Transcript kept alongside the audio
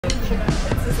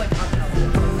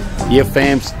Yeah,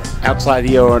 fams, outside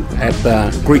here at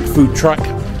the Greek food truck.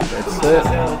 That's it.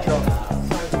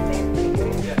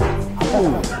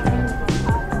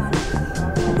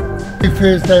 Every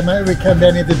Thursday, mate, we come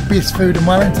down here, the best food in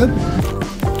Wellington.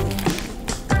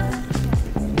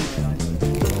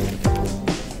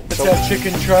 That's our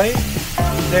chicken tray.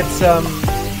 That's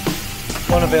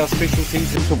one of our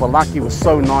specialties. Souvlaki was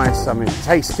so nice, I mean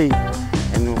tasty,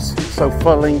 and it was so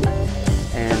filling,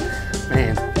 and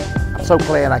man, I'm so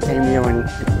glad I came here and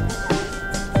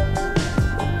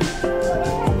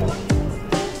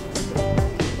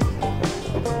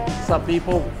what's up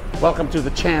people, welcome to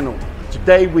the channel.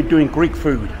 Today we're doing Greek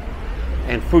food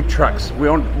and food trucks.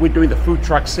 We're doing the food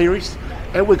truck series,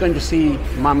 and we're going to see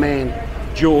my man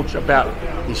George about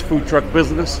his food truck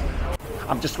business.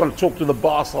 I'm just going to talk to the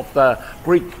boss of the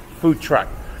Greek food truck.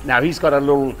 Now he's got a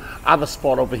little other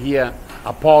spot over here,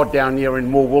 a pod down here in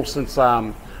Moore Wilson's,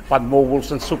 by the Moore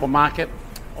Wilson supermarket,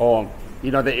 or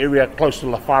you know the area close to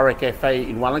La Fire Cafe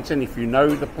in Wellington. If you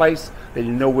know the place, then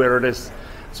you know where it is.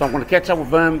 So I'm going to catch up with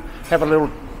him, have a little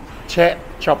chat,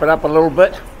 chop it up a little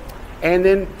bit, and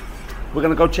then we're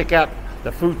going to go check out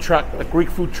the food truck, the Greek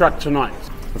food truck tonight.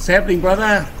 What's happening,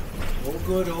 brother?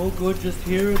 All good, just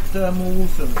here at Moore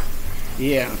Wilson's.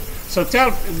 Yeah. So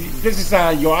tell, this is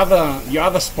your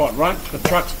other spot, right? The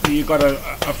trucks. You got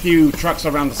a few trucks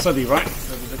around the city, right?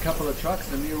 So there's a couple of trucks,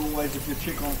 and they're always, if you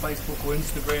check on Facebook or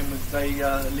Instagram, they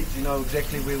let you know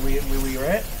exactly where we're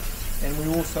at. And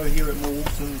we're also here at Moore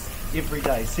Wilson's every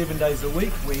day, 7 days a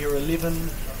week. We're here 11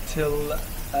 till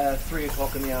 3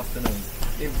 o'clock in the afternoon,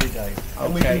 every day.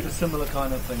 And we do the similar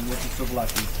kind of thing with the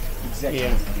souvlaki. Exactly.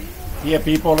 Yeah. Yeah,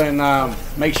 people, and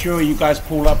make sure you guys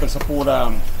pull up and support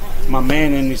my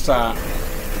man in his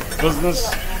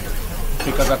business,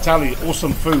 because I tell you,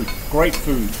 awesome food, great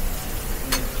food.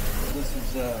 This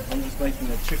is, I'm just making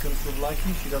a chicken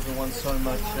souvlaki. She doesn't want so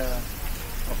much.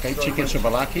 Okay, so chicken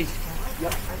souvlaki.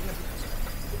 Yep.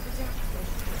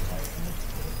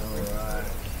 Alright.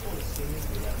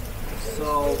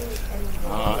 So,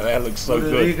 that looks so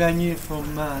good. Oregano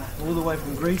from all the way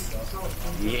from Greece.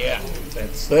 Yeah,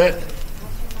 that's it.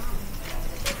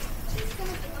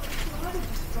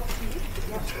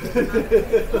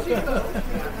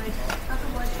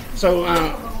 So,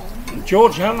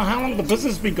 George, how long the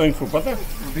business been going for, brother?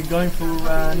 We've been going for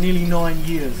nearly 9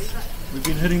 years. We've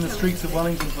been hitting the streets of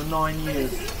Wellington for 9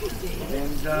 years,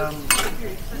 and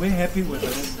we're happy with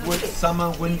it. It works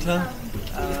summer, winter.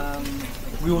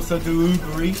 We also do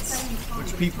Uber Eats,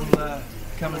 which people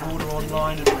come and order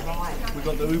online, and we've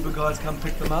got the Uber guys come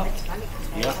pick them up.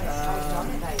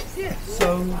 Yeah.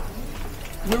 So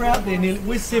we're out there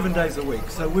we're 7 days a week,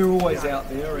 so we're always out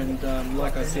there, and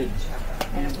like I said,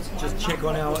 you just check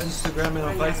on our Instagram and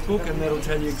our Facebook, and that'll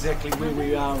tell you exactly where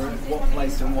we are, at what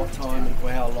place and what time and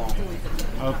for how long.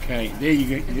 Okay, there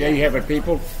you have it,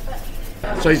 people.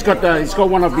 So he's got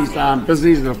one of his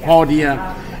businesses, the pod here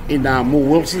in Moore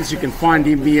Wilson's. You can find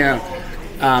him here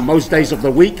most days of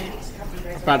the week,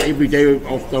 about every day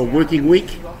of the working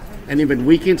week, and even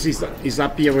weekends. He's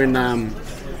up here in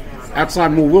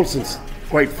outside Moore Wilson's.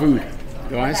 Great food,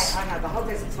 guys.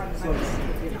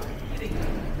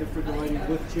 Refrigerated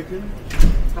with chicken,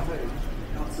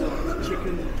 outside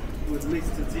chicken with less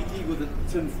tzatziki with a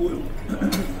tin foil.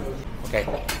 Okay.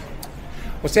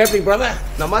 What's happening, brother?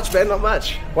 Not much, man, not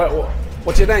much.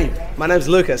 What's your name? My name's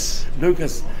Lucas.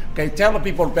 Lucas. Okay, tell the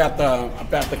people about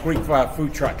the Greek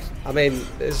food truck. I mean,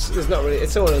 it's not really,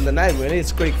 it's all in the name really.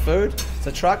 It's Greek food, it's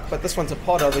a truck, but this one's a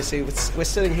pod obviously. We're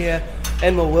sitting here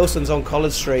in Moore Wilson's on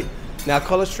College Street. Now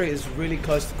College Street is really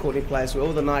close to Courtney Place where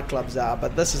all the nightclubs are,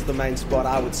 but this is the main spot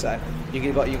I would say.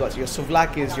 You got your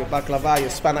souvlakis, your baklava, your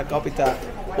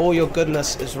spanakopita, all your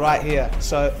goodness is right here.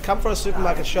 So come for a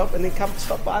supermarket shop and then come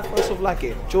stop by for a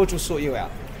souvlaki. George will sort you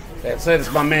out. That's it, it's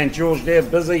my man George there,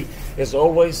 busy as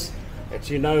always. As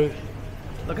you know.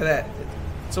 Look at that.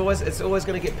 It's always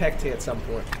going to get packed here at some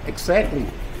point. Exactly.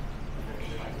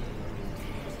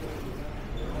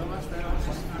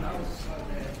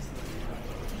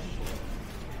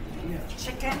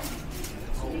 Chicken.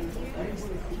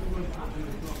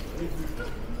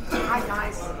 Hi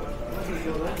guys.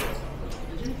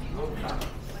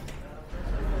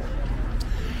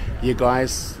 Yeah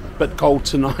guys, a bit cold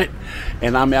tonight,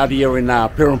 and I'm out here in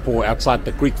Perranporth outside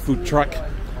the Greek food truck.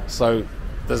 So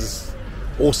this is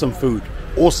awesome food,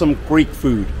 awesome Greek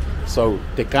food. So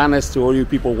tekanes to all you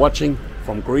people watching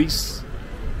from Greece.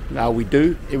 Now we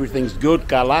do, everything's good,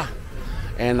 kala.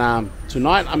 And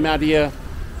tonight I'm out here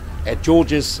at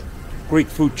George's Greek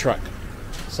food truck.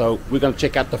 So we're going to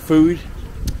check out the food,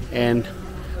 and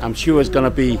I'm sure it's going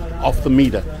to be off the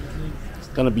meter. It's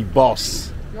going to be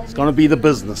boss. It's going to be the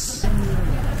business.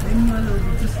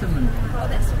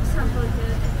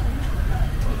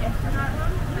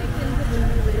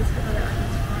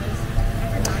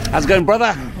 How's it going,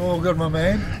 brother? All good, my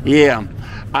man. Yeah.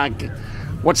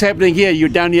 What's happening here? You're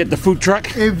down here at the food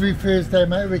truck? Every Thursday,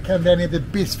 mate, we come down here, the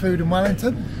best food in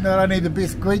Wellington. Not only the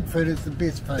best Greek food, it's the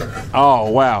best food.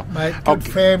 Oh, wow. Mate, good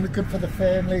family, good for the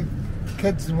family,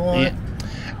 kids and all. Yeah.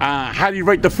 How do you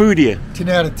rate the food here? 10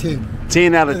 out of 10.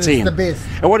 10 out of 10. It's the best.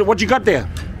 And what you got there?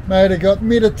 Mate, I got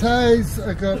medités,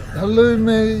 I got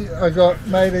halloumi, I got,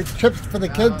 mate, chips for the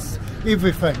kids,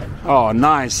 everything. Oh,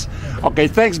 nice. Okay,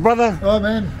 thanks, brother. Oh,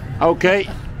 man. Okay.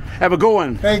 Have a good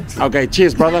one. Thanks. Okay,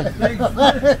 cheers, brother.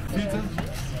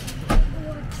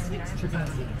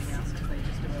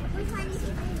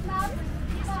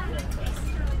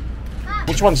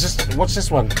 Which one's this? What's this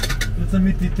one? It's a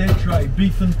mitite tray,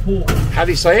 beef and pork. How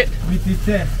do you say it?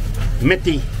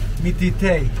 Mitite.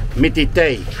 Mitite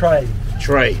Mitite tray.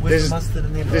 tray. With mustard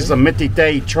in there. This is a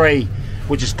mitite tray,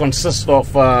 which consists of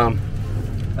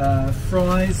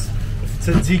fries,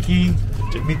 tzatziki,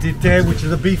 mitite, which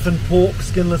is a beef and pork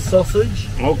skinless sausage.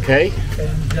 Okay.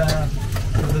 And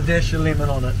with a dash of lemon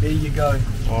on it. There you go.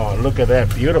 Oh, look at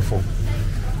that. Beautiful.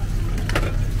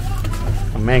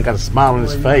 A man got a smile on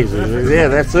his face. Yeah,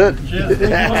 that's it.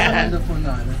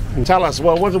 Tell us,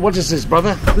 well, what is this,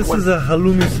 brother? This is a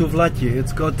halloumi souvlaki.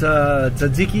 It's got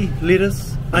tzatziki,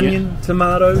 lettuce, onion,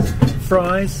 tomato,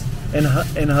 fries, and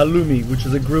halloumi, which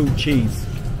is a grilled cheese.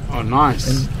 Oh, nice.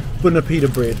 And bunna pita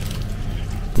bread.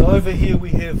 So over here we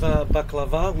have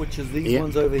baklava, which is these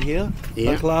ones over here.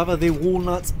 Yeah. Baklava, they're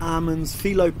walnuts, almonds,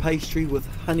 phyllo pastry with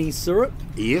honey syrup.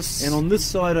 Yes. And on this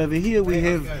side over here we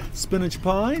have spinach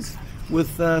pies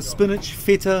with spinach,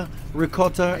 feta,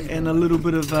 ricotta, and a little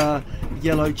bit of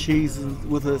yellow cheese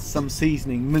with some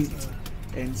seasoning, mint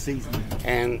and seasoning.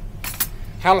 And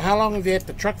how long have you had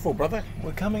the truck for, brother?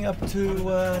 We're coming up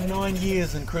to 9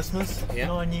 years in Christmas. Yeah.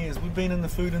 9 years. We've been in the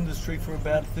food industry for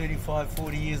about 35,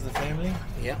 40 years, the family.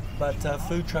 Yeah. But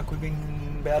food truck, we've been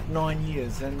about 9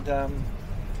 years, and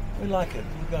we like it.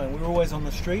 We're going. We're always on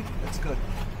the street. It's good.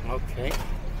 Okay.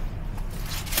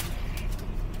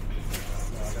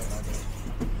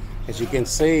 As you can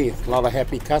see, a lot of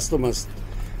happy customers.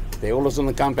 They're always on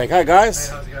the comeback. Hi, guys.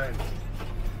 Hey, how's it going?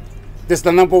 This is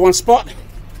the #1 spot?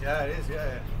 Yeah, it is,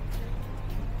 yeah.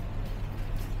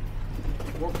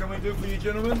 What can we do for you,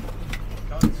 gentlemen?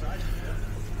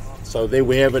 So there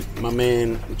we have it. My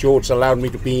man George allowed me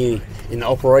to be in the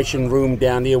operation room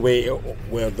down here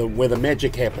where the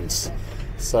magic happens.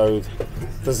 So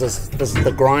this is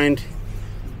the grind.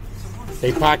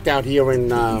 They parked out here in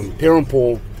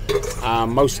Perranporth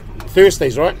most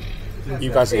Thursdays, right?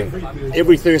 You guys here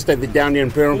every Thursday. They're down here in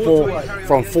Perranporth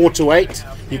from 4 to 8.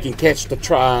 You can catch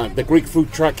the Greek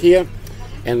food truck here,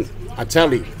 and I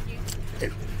tell you,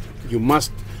 you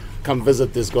must come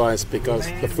visit this, guys, because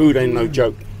the food ain't no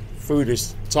joke. Food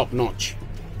is top notch.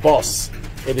 Boss,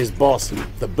 it is boss,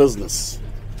 the business.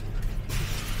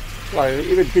 Like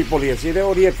even people here, see, they're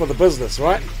all here for the business,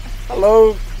 right?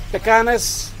 Hello,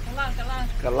 Tekanes.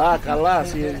 Kala,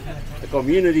 see, the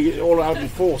community all out in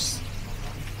force.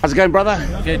 How's it going, brother?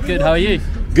 Good. How are you?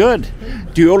 Good.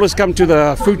 Do you always come to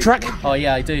the food truck? Oh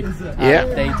yeah, I do. Yeah.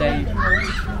 They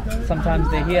sometimes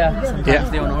they're here.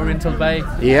 Sometimes they're on Oriental Bay.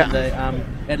 Yeah. The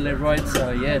Adelaide Road.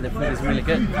 So yeah, the food is really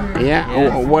good.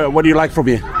 Yeah. What do you like from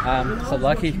here?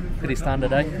 Souvlaki, pretty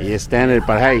standard, eh? Yeah, standard.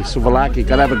 But hey, souvlaki,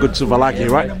 gotta have a good souvlaki,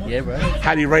 right? Yeah, bro.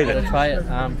 How do you rate Gotta it? try it.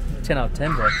 10 out of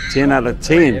 10, bro. 10 out of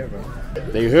 10. Yeah, bro.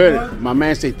 They heard it. My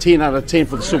man said 10 out of 10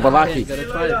 for the souvlaki. Gotta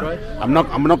try it, bro. I'm not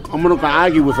gonna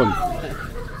argue with him.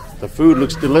 The food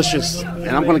looks delicious, and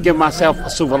I'm gonna give myself a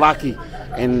souvlaki,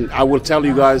 and I will tell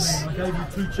you guys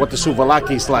what the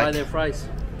souvlaki is Try like. their fries.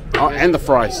 Oh, and the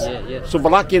fries. Yeah.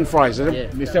 Souvlaki and fries. Is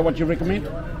Yeah. that what you recommend?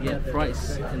 Yeah,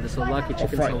 fries and the souvlaki,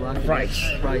 chicken souvlaki. Fries.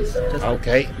 Fries. Just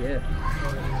Okay. Yeah.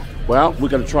 Well, we're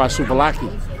gonna try souvlaki,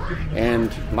 and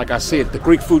like I said, the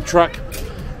Greek food truck.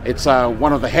 It's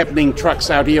one of the happening trucks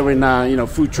out here in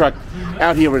food truck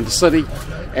out here in the city,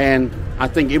 and I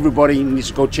think everybody needs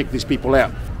to go check these people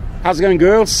out. How's it going,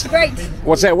 girls? Great.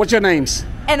 What's that? What's your names?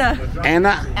 Anna.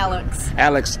 Anna? Alex.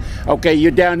 Alex. Okay,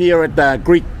 you're down here at the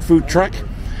Greek food truck.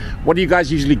 What do you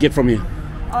guys usually get from here?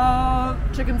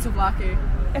 Chicken souvlaki.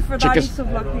 Aphrodite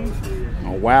souvlaki.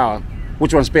 Oh, wow.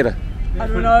 Which one's better? I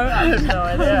don't know. I have no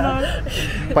idea.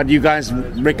 But you guys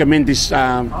recommend this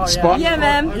spot? Yeah,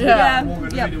 ma'am. Yeah.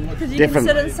 Because you Different.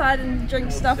 can sit inside and drink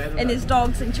stuff, and there's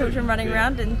dogs and children running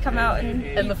around, and come out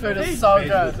and the food is so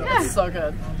good. It's so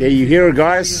good. There you hear it,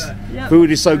 guys. Yep.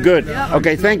 Food is so good. Yep.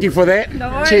 Okay, thank you for that. No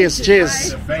worries.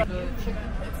 Cheers. Bye.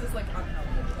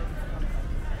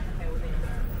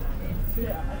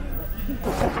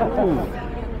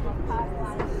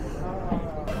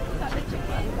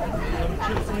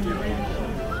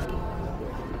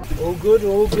 All good,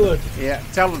 all good. Yeah,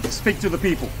 tell them to speak to the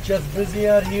people. Just busy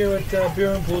out here at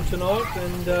Berrenport tonight,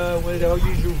 and with our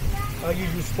usual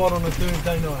spot on a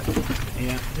Thursday night.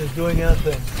 Yeah. Just doing our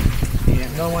thing.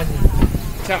 Yeah. No one.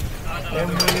 Tell.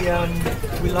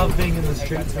 And we love being in the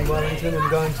streets in Wellington and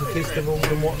going to festivals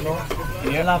and whatnot. Yeah.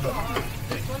 We love it.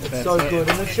 It's so good,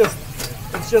 and it's just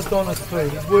honest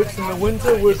food. It works in the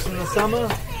winter, works in the summer,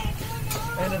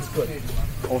 and it's good.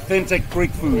 Authentic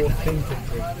Greek food. Authentic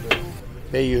Greek food.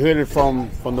 There you heard it from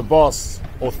the boss.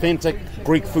 Authentic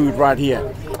Greek food right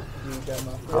here.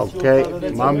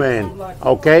 Okay, my man.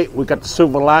 Okay, we got the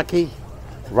souvlaki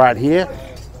right here.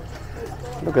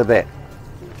 Look at that.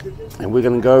 And we're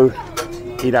gonna go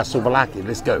eat our souvlaki.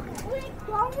 Let's go.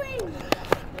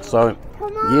 So,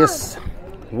 yes,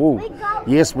 woo.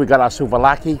 Yes, we got our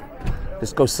souvlaki.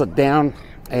 Let's go sit down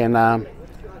and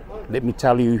let me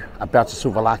tell you about the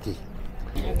souvlaki.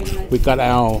 We got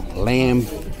our lamb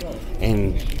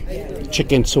and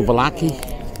chicken souvlaki.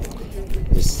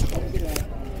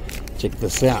 Check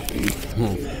this out.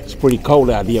 It's pretty cold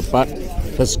out here, but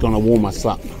this is gonna warm us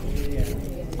up.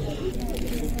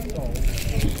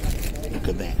 Look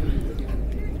at that.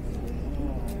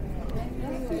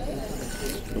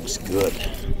 Looks good.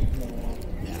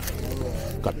 Yeah.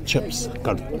 Got chips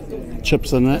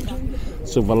in it.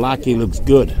 Souvlaki looks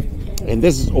good. And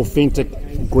this is authentic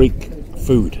Greek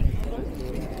food.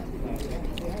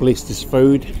 Bless this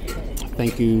food.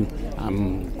 Thank you.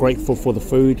 I'm grateful for the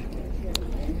food,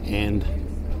 and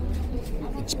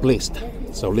it's blessed.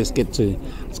 So let's get to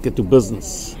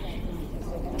business.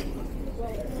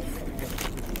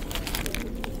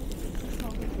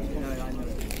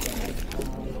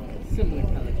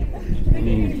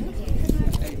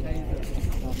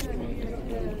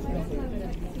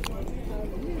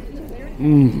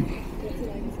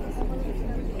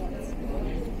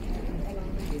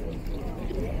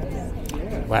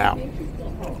 Wow.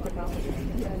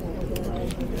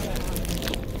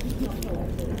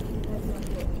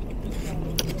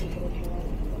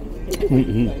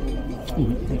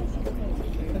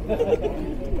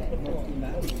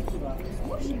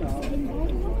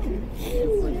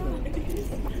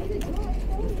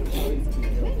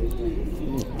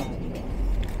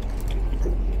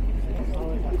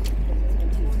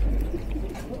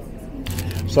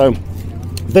 So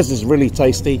this is really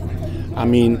tasty. I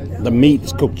mean, the meat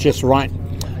is cooked just right.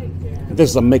 This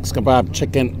is a mixed kebab,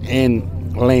 chicken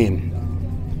and lamb,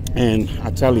 and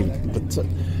I tell you, the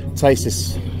taste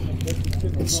is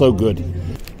so good.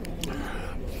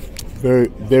 Very,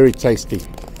 very tasty.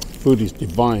 Food is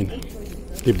divine.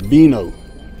 Divino.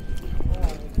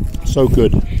 So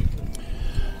good,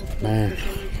 man.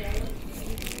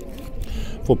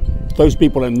 For those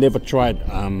people that never tried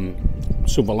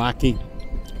souvlaki,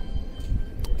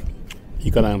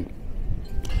 you gotta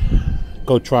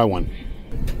go try one.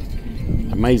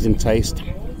 Amazing taste.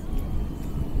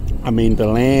 I mean, the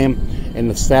lamb and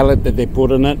the salad that they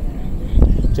put in it,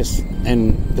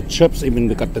 and the chips, even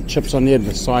they got the chips on there on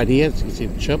the side here. You see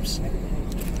the chips?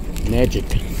 Magic.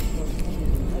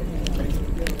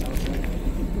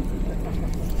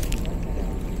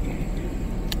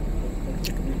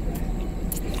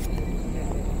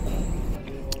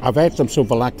 I've had some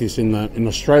souvlakis in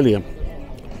Australia,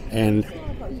 and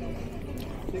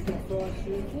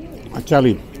I tell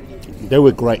you, they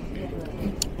were great.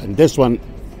 And this one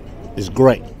is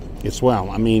great as well.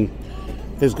 I mean,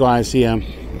 this guy's here,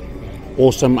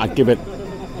 awesome. I give it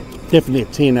definitely a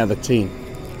 10 out of 10.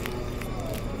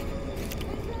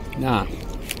 Nah,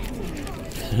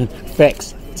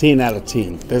 facts, 10 out of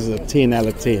 10. This is a 10 out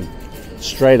of 10,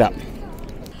 straight up.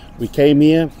 We came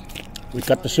here, we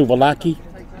got the souvlaki,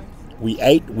 we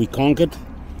ate, we conquered,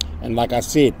 and like I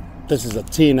said, this is a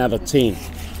 10 out of 10.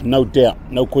 No doubt,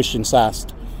 no questions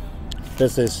asked.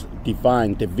 This is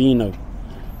divine, divino,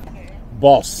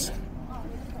 boss,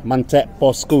 mantap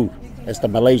bosku, as the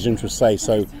Malaysians would say.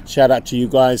 So shout out to you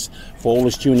guys for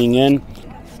always tuning in.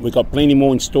 We got plenty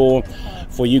more in store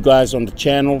for you guys on the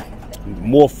channel.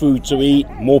 More food to eat,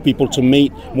 more people to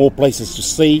meet, more places to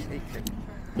see.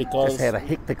 Because just had a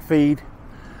hectic feed.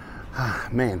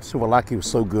 Man, souvlaki was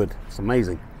so good. It's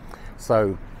amazing.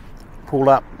 So pull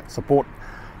up, support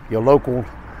your local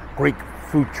Greek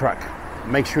food truck.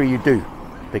 Make sure you do,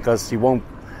 because you won't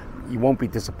be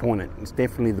disappointed. It's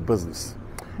definitely the business.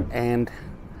 And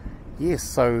yes,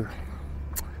 so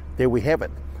there we have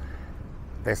it.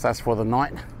 That's us for the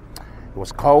night. It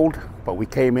was cold, but we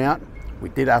came out, we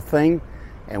did our thing,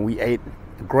 and we ate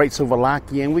a great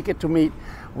souvlaki, and we got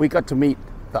to meet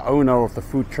the owner of the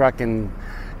food truck and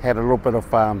had a little bit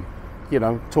of, you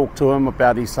know, talk to him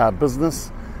about his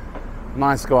business.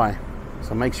 Nice guy.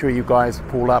 So make sure you guys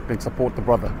pull up and support the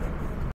brother.